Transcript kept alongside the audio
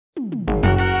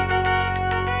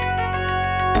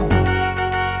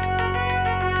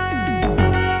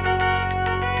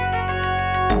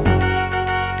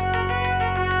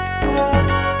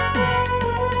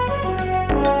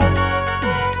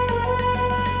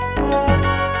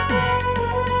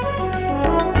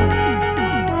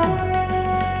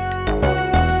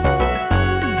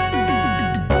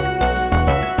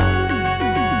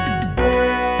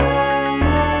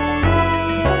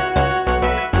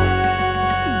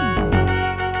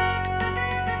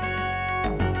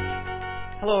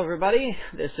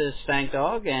This is Stank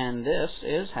Dog, and this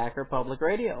is Hacker Public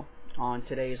Radio. On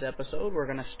today's episode, we're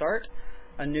going to start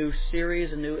a new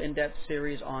in-depth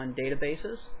series on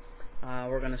databases.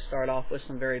 We're going to start off with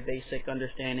some very basic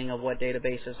understanding of what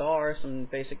databases are, some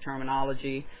basic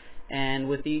terminology, and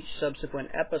with each subsequent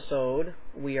episode,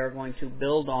 we are going to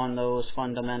build on those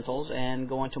fundamentals and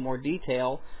go into more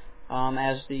detail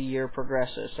as the year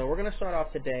progresses. So we're going to start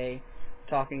off today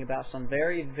talking about some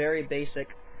very, very basic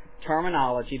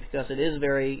terminology, because it is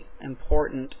very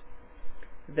important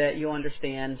that you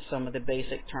understand some of the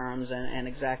basic terms and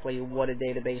exactly what a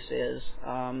database is.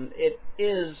 It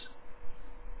is,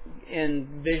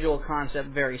 in visual concept,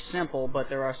 very simple, but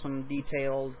there are some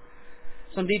details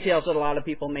that a lot of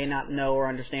people may not know or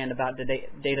understand about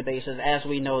databases as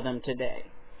we know them today.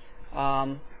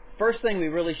 First thing we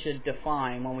really should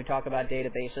define when we talk about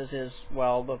databases is,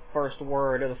 well, the first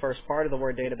word or the first part of the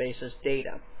word database is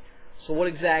data. So what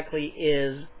exactly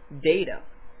is data?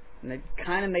 And it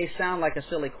kind of may sound like a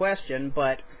silly question,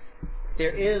 but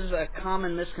there is a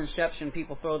common misconception.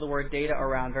 People throw the word data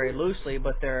around very loosely,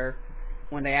 but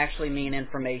when they actually mean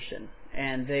information.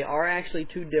 And they are actually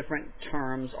two different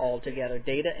terms altogether.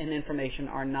 Data and information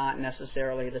are not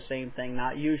necessarily the same thing,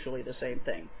 not usually the same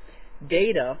thing.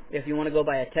 Data, if you want to go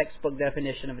by a textbook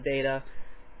definition of data,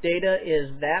 data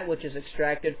is that which is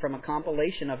extracted from a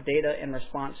compilation of data in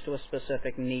response to a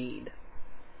specific need.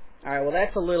 All right, well,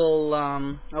 that's a little,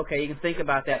 okay, you can think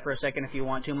about that for a second if you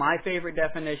want to. My favorite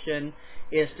definition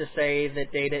is to say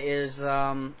that data is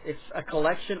it's a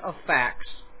collection of facts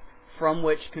from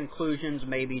which conclusions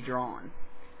may be drawn.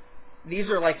 These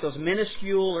are like those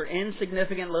minuscule or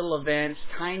insignificant little events,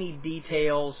 tiny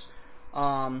details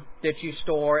that you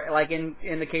store, like in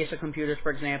the case of computers,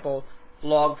 for example,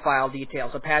 log file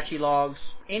details, Apache logs,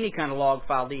 any kind of log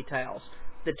file details,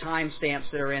 the timestamps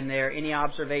that are in there, any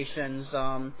observations,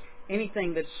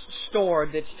 anything that's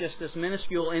stored that's just this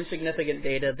minuscule, insignificant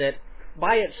data that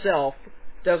by itself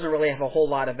doesn't really have a whole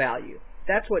lot of value.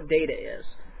 That's what data is.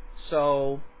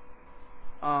 So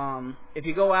if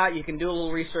you go out, you can do a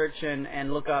little research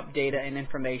and look up data and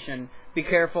information. Be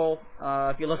careful.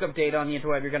 If you look up data on the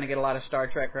interweb, you're going to get a lot of Star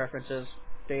Trek references.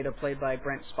 Data played by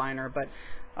Brent Spiner, but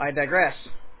I digress.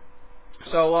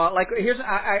 So, like, here's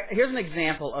an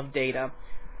example of data.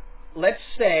 Let's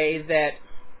say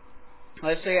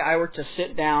I were to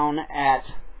sit down at,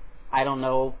 I don't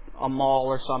know, a mall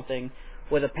or something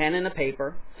with a pen and a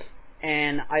paper,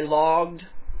 and I logged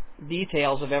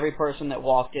details of every person that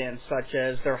walked in, such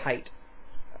as their height,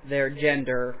 their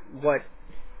gender, what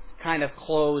kind of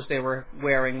clothes they were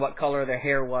wearing, what color their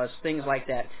hair was, things like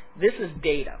that. This is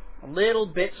data, little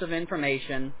bits of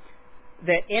information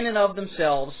that in and of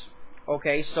themselves,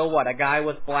 okay, so what? A guy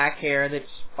with black hair that's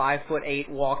 5'8"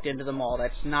 walked into the mall.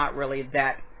 That's not really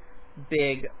that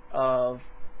big of,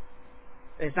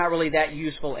 it's not really that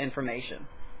useful information,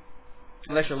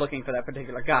 unless you're looking for that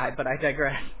particular guy, but I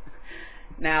digress.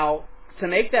 Now, to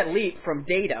make that leap from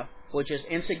data, which is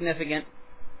insignificant,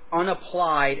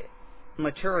 unapplied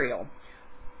material,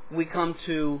 we come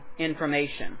to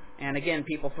information. And again,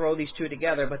 people throw these two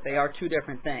together, but they are two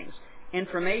different things.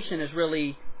 Information is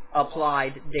really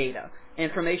applied data.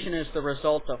 Information is the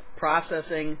result of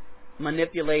processing,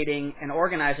 manipulating, and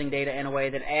organizing data in a way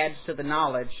that adds to the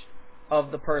knowledge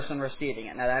of the person receiving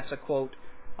it. Now, that's a quote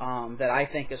that I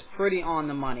think is pretty on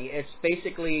the money. It's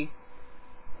basically,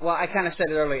 well, I kind of said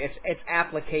it earlier, it's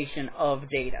application of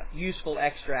data, useful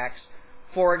extracts.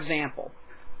 For example,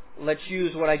 let's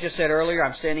use what I just said earlier.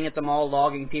 I'm standing at the mall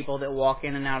logging people that walk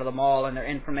in and out of the mall and their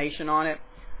information on it.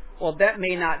 Well, that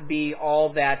may not be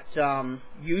all that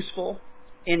useful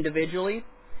individually,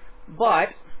 but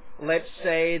let's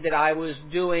say that I was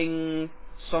doing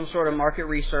some sort of market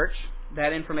research.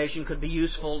 That information could be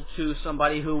useful to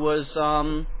somebody who was,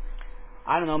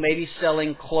 I don't know, maybe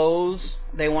selling clothes.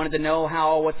 They wanted to know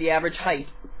what the average height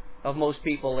of most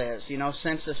people is,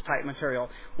 census type material.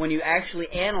 When you actually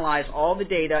analyze all the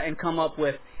data and come up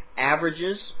with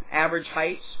averages, average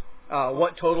heights,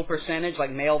 what total percentage,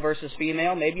 like male versus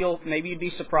female, maybe you'd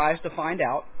be surprised to find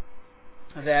out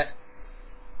that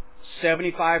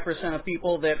 75% of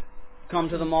people that come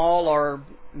to the mall are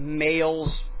males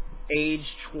aged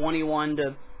 21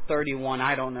 to 31,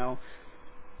 I don't know.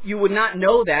 You would not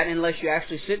know that unless you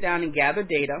actually sit down and gather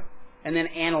data and then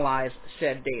analyze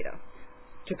said data.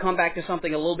 To come back to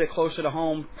something a little bit closer to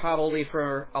home, probably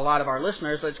for a lot of our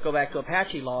listeners, let's go back to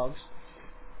Apache logs.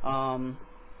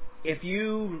 If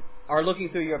you are looking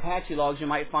through your Apache logs, you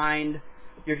might find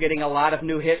you're getting a lot of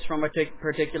new hits from a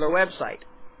particular website.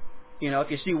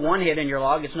 If you see one hit in your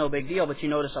log, it's no big deal, but you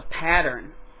notice a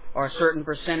pattern or a certain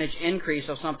percentage increase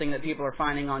of something that people are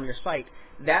finding on your site.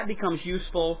 That becomes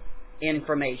useful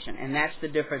information, and that's the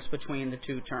difference between the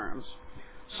two terms.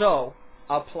 So,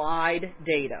 applied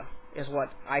data is what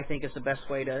I think is the best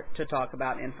way to talk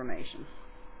about information.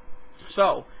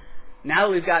 So, now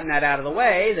that we've gotten that out of the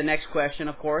way, the next question,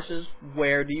 of course, is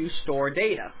where do you store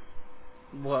data?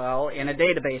 Well, in a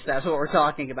database, that's what we're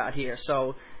talking about here.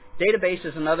 So, database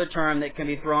is another term that can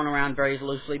be thrown around very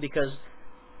loosely because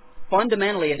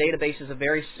fundamentally a database is a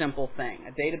very simple thing.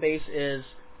 A database is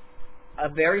a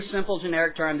very simple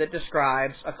generic term that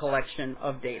describes a collection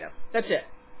of data. That's it.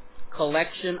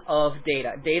 Collection of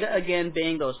data. Data, again,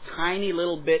 being those tiny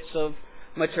little bits of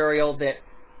material that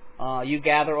you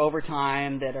gather over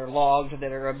time, that are logged,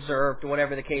 that are observed,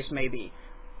 whatever the case may be.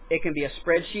 It can be a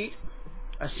spreadsheet,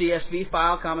 a CSV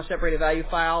file, comma separated value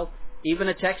file, even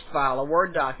a text file, a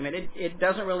Word document. It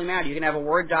doesn't really matter. You can have a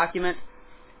Word document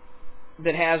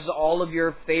that has all of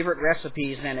your favorite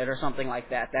recipes in it or something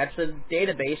like that. That's a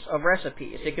database of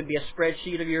recipes. It could be a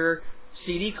spreadsheet of your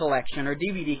CD collection or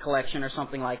DVD collection or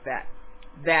something like that.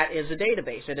 That is a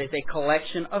database. It is a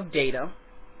collection of data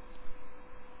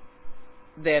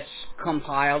that's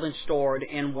compiled and stored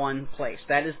in one place.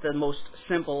 That is the most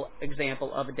simple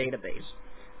example of a database.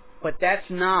 But that's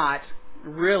not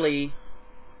really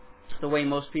the way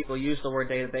most people use the word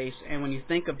database. And when you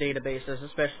think of databases,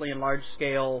 especially in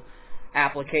large-scale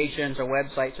applications or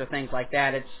websites or things like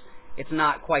that, it's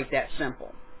not quite that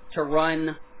simple. To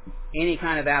run any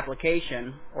kind of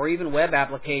application, or even web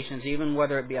applications, even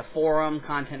whether it be a forum,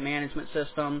 content management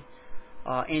system,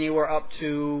 anywhere up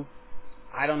to,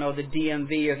 I don't know, the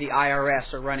DMV or the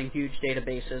IRS are running huge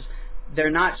databases.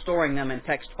 They're not storing them in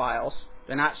text files.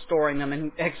 They're not storing them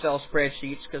in Excel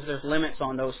spreadsheets because there's limits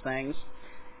on those things.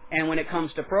 And when it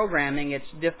comes to programming, it's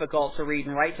difficult to read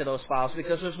and write to those files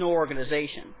because there's no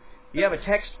organization. You have a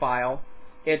text file,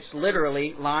 it's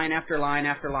literally line after line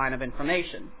after line of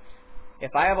information.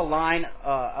 If I have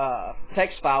a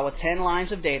text file with 10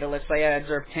 lines of data, let's say I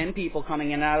observe 10 people coming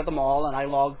in and out of the mall and I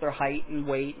log their height and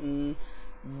weight and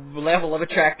level of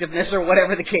attractiveness or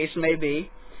whatever the case may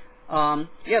be.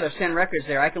 There's 10 records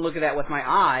there. I can look at that with my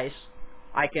eyes.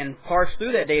 I can parse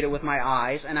through that data with my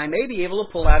eyes, and I may be able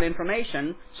to pull out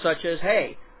information such as,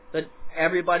 hey, that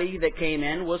everybody that came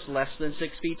in was less than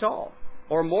 6 feet tall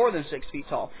or more than 6 feet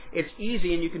tall. It's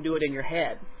easy, and you can do it in your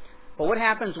head. But what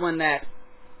happens when that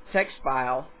text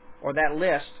file or that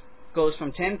list goes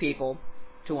from 10 people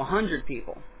to 100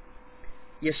 people?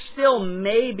 You still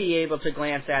may be able to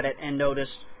glance at it and notice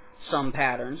some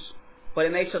patterns, but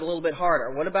it makes it a little bit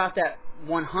harder. What about that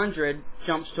 100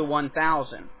 jumps to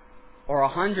 1,000 or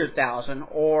 100,000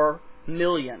 or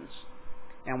millions?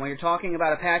 And when you're talking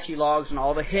about Apache logs and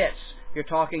all the hits, you're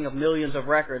talking of millions of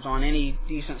records on any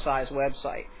decent-sized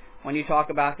website. When you talk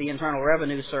about the Internal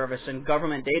Revenue Service and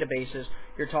government databases,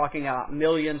 you're talking about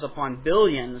millions upon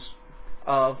billions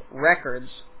of records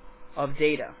of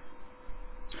data.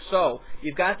 So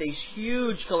you've got these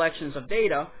huge collections of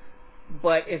data,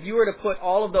 but if you were to put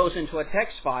all of those into a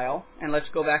text file, and let's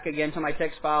go back again to my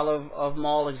text file of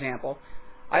mall example,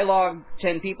 I log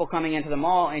 10 people coming into the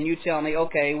mall, and you tell me,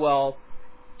 okay, well,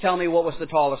 tell me what was the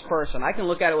tallest person. I can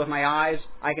look at it with my eyes.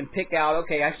 I can pick out,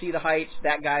 okay, I see the heights.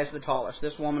 That guy's the tallest.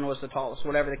 This woman was the tallest,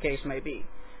 whatever the case may be.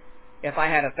 If I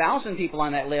had 1,000 people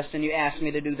on that list and you asked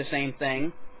me to do the same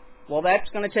thing, well, that's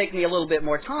going to take me a little bit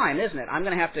more time, isn't it? I'm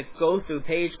going to have to go through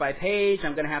page by page.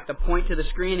 I'm going to have to point to the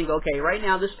screen and go, okay, right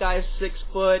now this guy's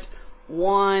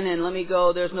 6'1", and let me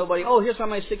go, there's nobody. Oh, here's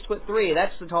somebody 6'3".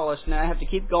 That's the tallest. And I have to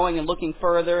keep going and looking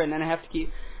further, and then I have to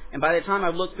keep. And by the time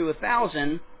I've looked through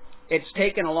 1,000, it's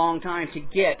taken a long time to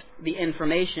get the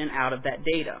information out of that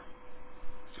data.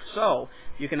 So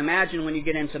you can imagine when you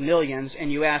get into millions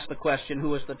and you ask the question,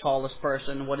 who is the tallest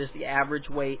person, what is the average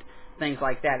weight, things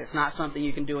like that. It's not something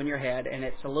you can do in your head, and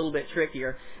it's a little bit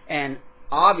trickier. And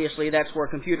obviously that's where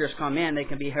computers come in. They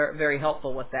can be very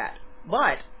helpful with that.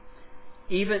 But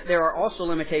even there are also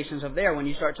limitations of there when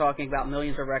you start talking about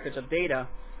millions of records of data.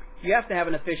 You have to have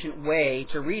an efficient way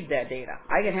to read that data.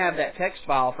 I can have that text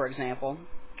file, for example,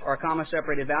 or a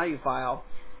comma-separated value file,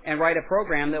 and write a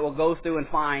program that will go through and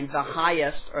find the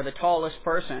highest or the tallest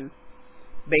person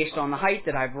based on the height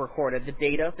that I've recorded, the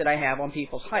data that I have on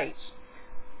people's heights.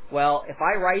 Well, if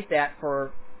I write that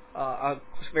for a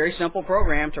very simple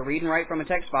program to read and write from a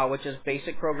text file, which is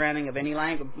basic programming of any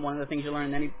language, one of the things you learn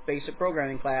in any basic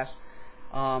programming class,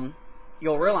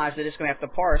 you'll realize that it's going to have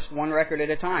to parse one record at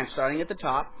a time, starting at the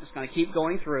top. It's going to keep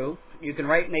going through. You can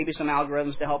write maybe some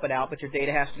algorithms to help it out, but your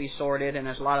data has to be sorted, and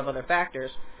there's a lot of other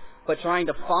factors. But trying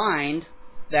to find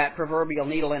that proverbial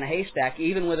needle in a haystack,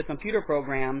 even with a computer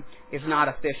program, is not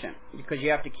efficient, because you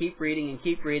have to keep reading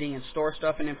and store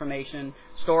stuff in information,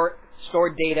 store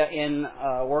data in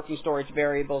working storage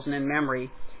variables and in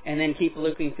memory, and then keep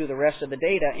looking through the rest of the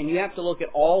data. And you have to look at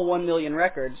all 1 million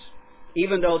records,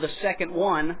 even though the second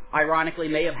one, ironically,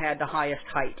 may have had the highest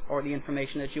height or the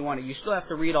information that you wanted. You still have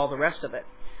to read all the rest of it,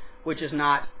 which is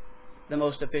not the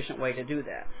most efficient way to do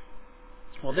that.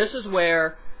 Well, this is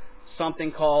where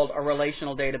something called a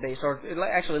relational database, or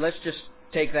actually, let's just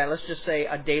take that. Let's just say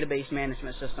a database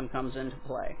management system comes into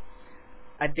play.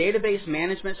 A database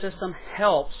management system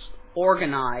helps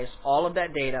organize all of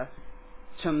that data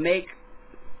to make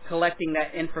collecting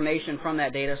that information from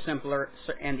that data simpler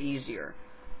and easier.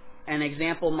 An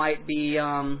example might be,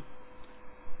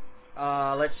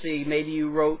 let's see, maybe you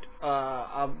wrote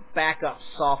a backup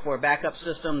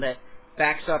system that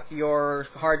backs up your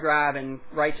hard drive and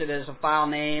writes it as a file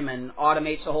name and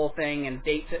automates the whole thing and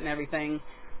dates it and everything.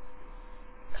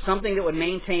 Something that would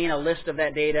maintain a list of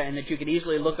that data and that you could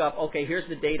easily look up, okay, here's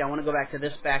the data, I want to go back to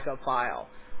this backup file.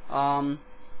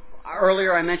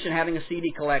 Earlier I mentioned having a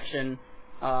CD collection.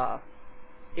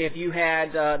 If you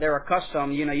had, they're a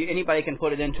custom, anybody can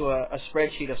put it into a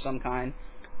spreadsheet of some kind,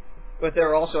 but there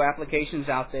are also applications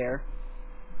out there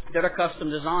that are custom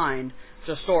designed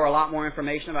to store a lot more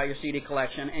information about your CD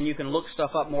collection, and you can look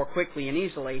stuff up more quickly and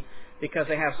easily because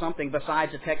they have something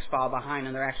besides a text file behind,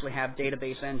 and they actually have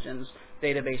database engines,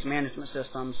 database management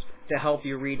systems to help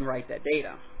you read and write that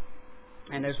data.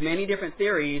 And there's many different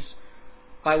theories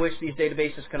by which these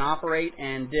databases can operate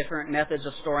and different methods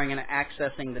of storing and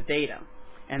accessing the data.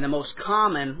 And the most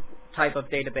common type of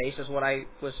database is what I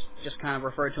was just kind of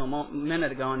referred to a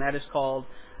minute ago, and that is called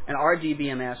an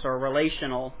RDBMS, or a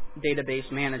relational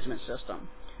database management system.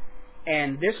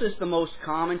 And this is the most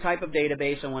common type of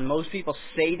database, and when most people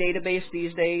say database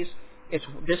these days,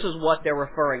 this is what they're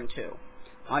referring to.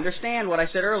 Understand what I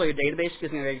said earlier, database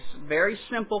is a very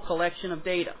simple collection of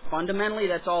data. Fundamentally,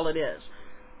 that's all it is.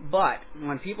 But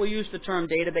when people use the term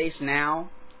database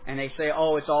now, and they say,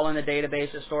 oh, it's all in the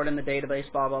database, it's stored in the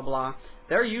database, blah, blah, blah,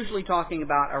 they're usually talking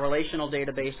about a relational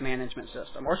database management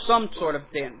system or some sort of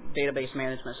database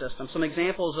management system. Some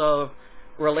examples of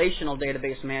relational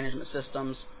database management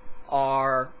systems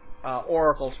are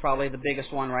Oracle's probably the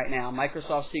biggest one right now,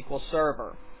 Microsoft SQL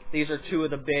Server. These are two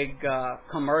of the big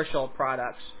commercial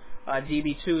products.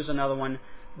 DB2 is another one.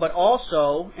 But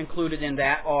also included in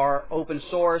that are open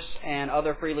source and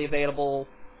other freely available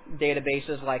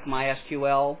databases like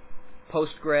MySQL,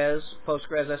 Postgres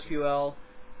SQL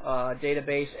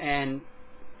database, and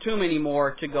too many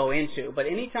more to go into. But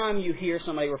anytime you hear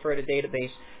somebody refer to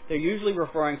database, they're usually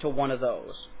referring to one of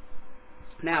those.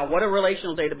 Now, what a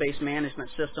relational database management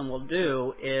system will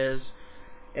do is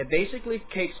it basically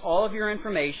takes all of your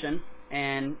information,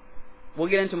 and we'll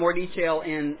get into more detail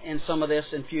in some of this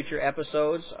in future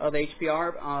episodes of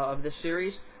HPR, of this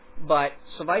series, but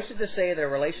suffice it to say that a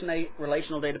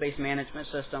relational database management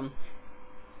system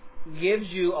gives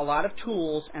you a lot of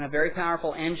tools and a very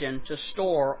powerful engine to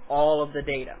store all of the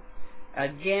data.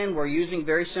 Again, we're using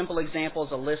very simple examples,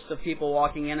 a list of people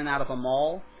walking in and out of a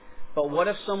mall. But what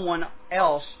if someone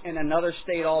else in another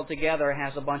state altogether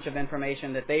has a bunch of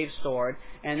information that they've stored,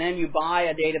 and then you buy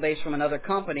a database from another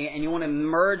company and you want to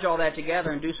merge all that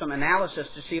together and do some analysis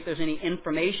to see if there's any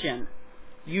information,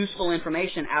 useful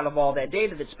information out of all that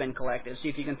data that's been collected, see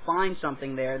if you can find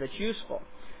something there that's useful.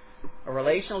 A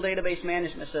relational database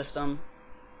management system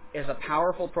is a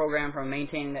powerful program for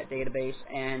maintaining that database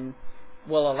and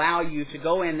will allow you to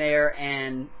go in there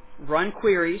and run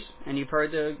queries, and you've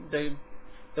heard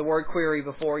the word query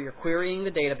before. You're querying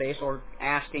the database, or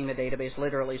asking the database,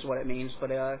 literally is what it means, but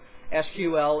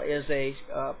SQL is a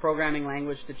programming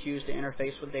language that's used to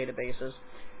interface with databases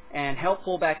and help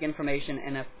pull back information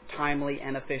in a timely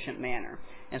and efficient manner.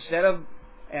 Instead of,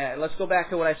 let's go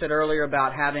back to what I said earlier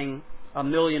about having 1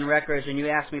 million records, and you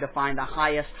asked me to find the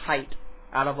highest height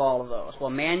out of all of those. Well,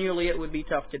 manually it would be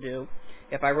tough to do.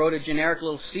 If I wrote a generic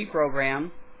little C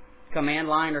program, command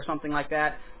line or something like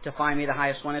that, to find me the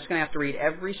highest one, it's going to have to read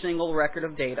every single record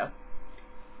of data.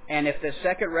 And if the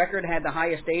second record had the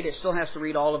highest data, it still has to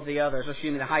read all of the others, or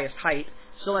excuse me, the highest height,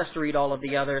 still has to read all of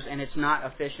the others, and it's not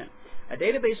efficient. A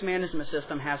database management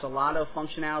system has a lot of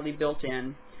functionality built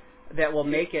in that will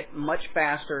make it much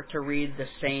faster to read the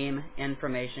same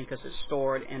information because it's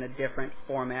stored in a different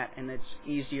format and it's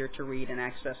easier to read and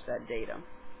access that data.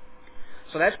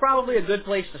 So that's probably a good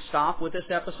place to stop with this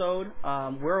episode.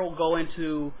 We'll go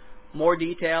into more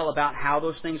detail about how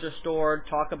those things are stored,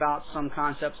 talk about some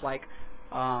concepts like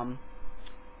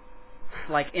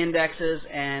indexes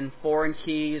and foreign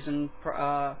keys and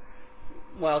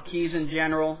keys in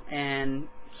general, and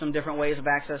some different ways of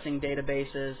accessing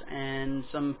databases, and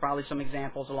probably some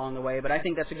examples along the way. But I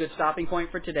think that's a good stopping point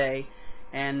for today,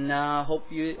 and hope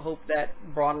that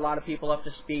brought a lot of people up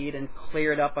to speed and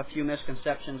cleared up a few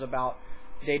misconceptions about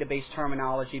database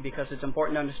terminology, because it's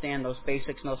important to understand those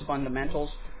basics and those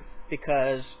fundamentals,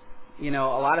 because a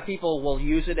lot of people will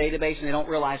use a database and they don't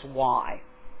realize why.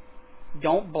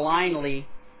 Don't blindly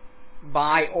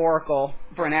buy Oracle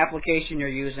for an application you're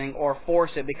using, or force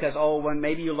it because,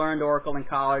 maybe you learned Oracle in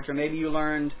college, or maybe you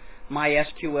learned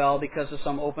MySQL because of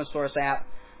some open source app.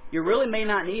 You really may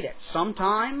not need it.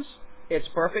 Sometimes it's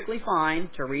perfectly fine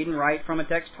to read and write from a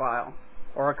text file,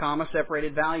 or a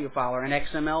comma-separated value file, or an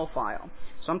XML file.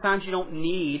 Sometimes you don't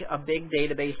need a big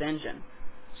database engine.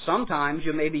 Sometimes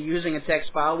you may be using a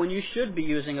text file when you should be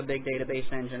using a big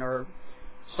database engine, or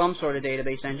some sort of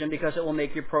database engine, because it will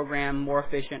make your program more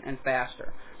efficient and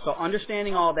faster. So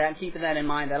understanding all that and keeping that in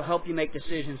mind, that'll help you make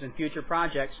decisions in future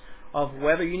projects of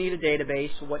whether you need a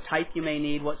database, what type you may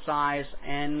need, what size,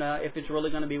 and if it's really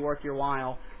going to be worth your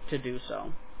while to do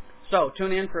so. So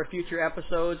tune in for future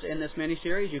episodes in this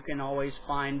mini-series. You can always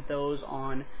find those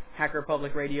on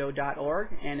hackerpublicradio.org,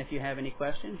 and if you have any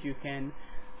questions, you can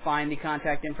find the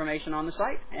contact information on the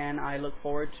site, and I look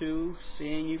forward to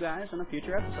seeing you guys in a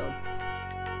future episode.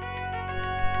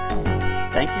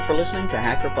 Thank you for listening to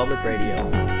Hacker Public Radio.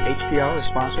 HPR is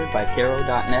sponsored by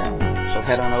Caro.net, so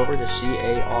head on over to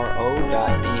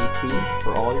caro.net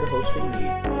for all your hosting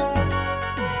needs.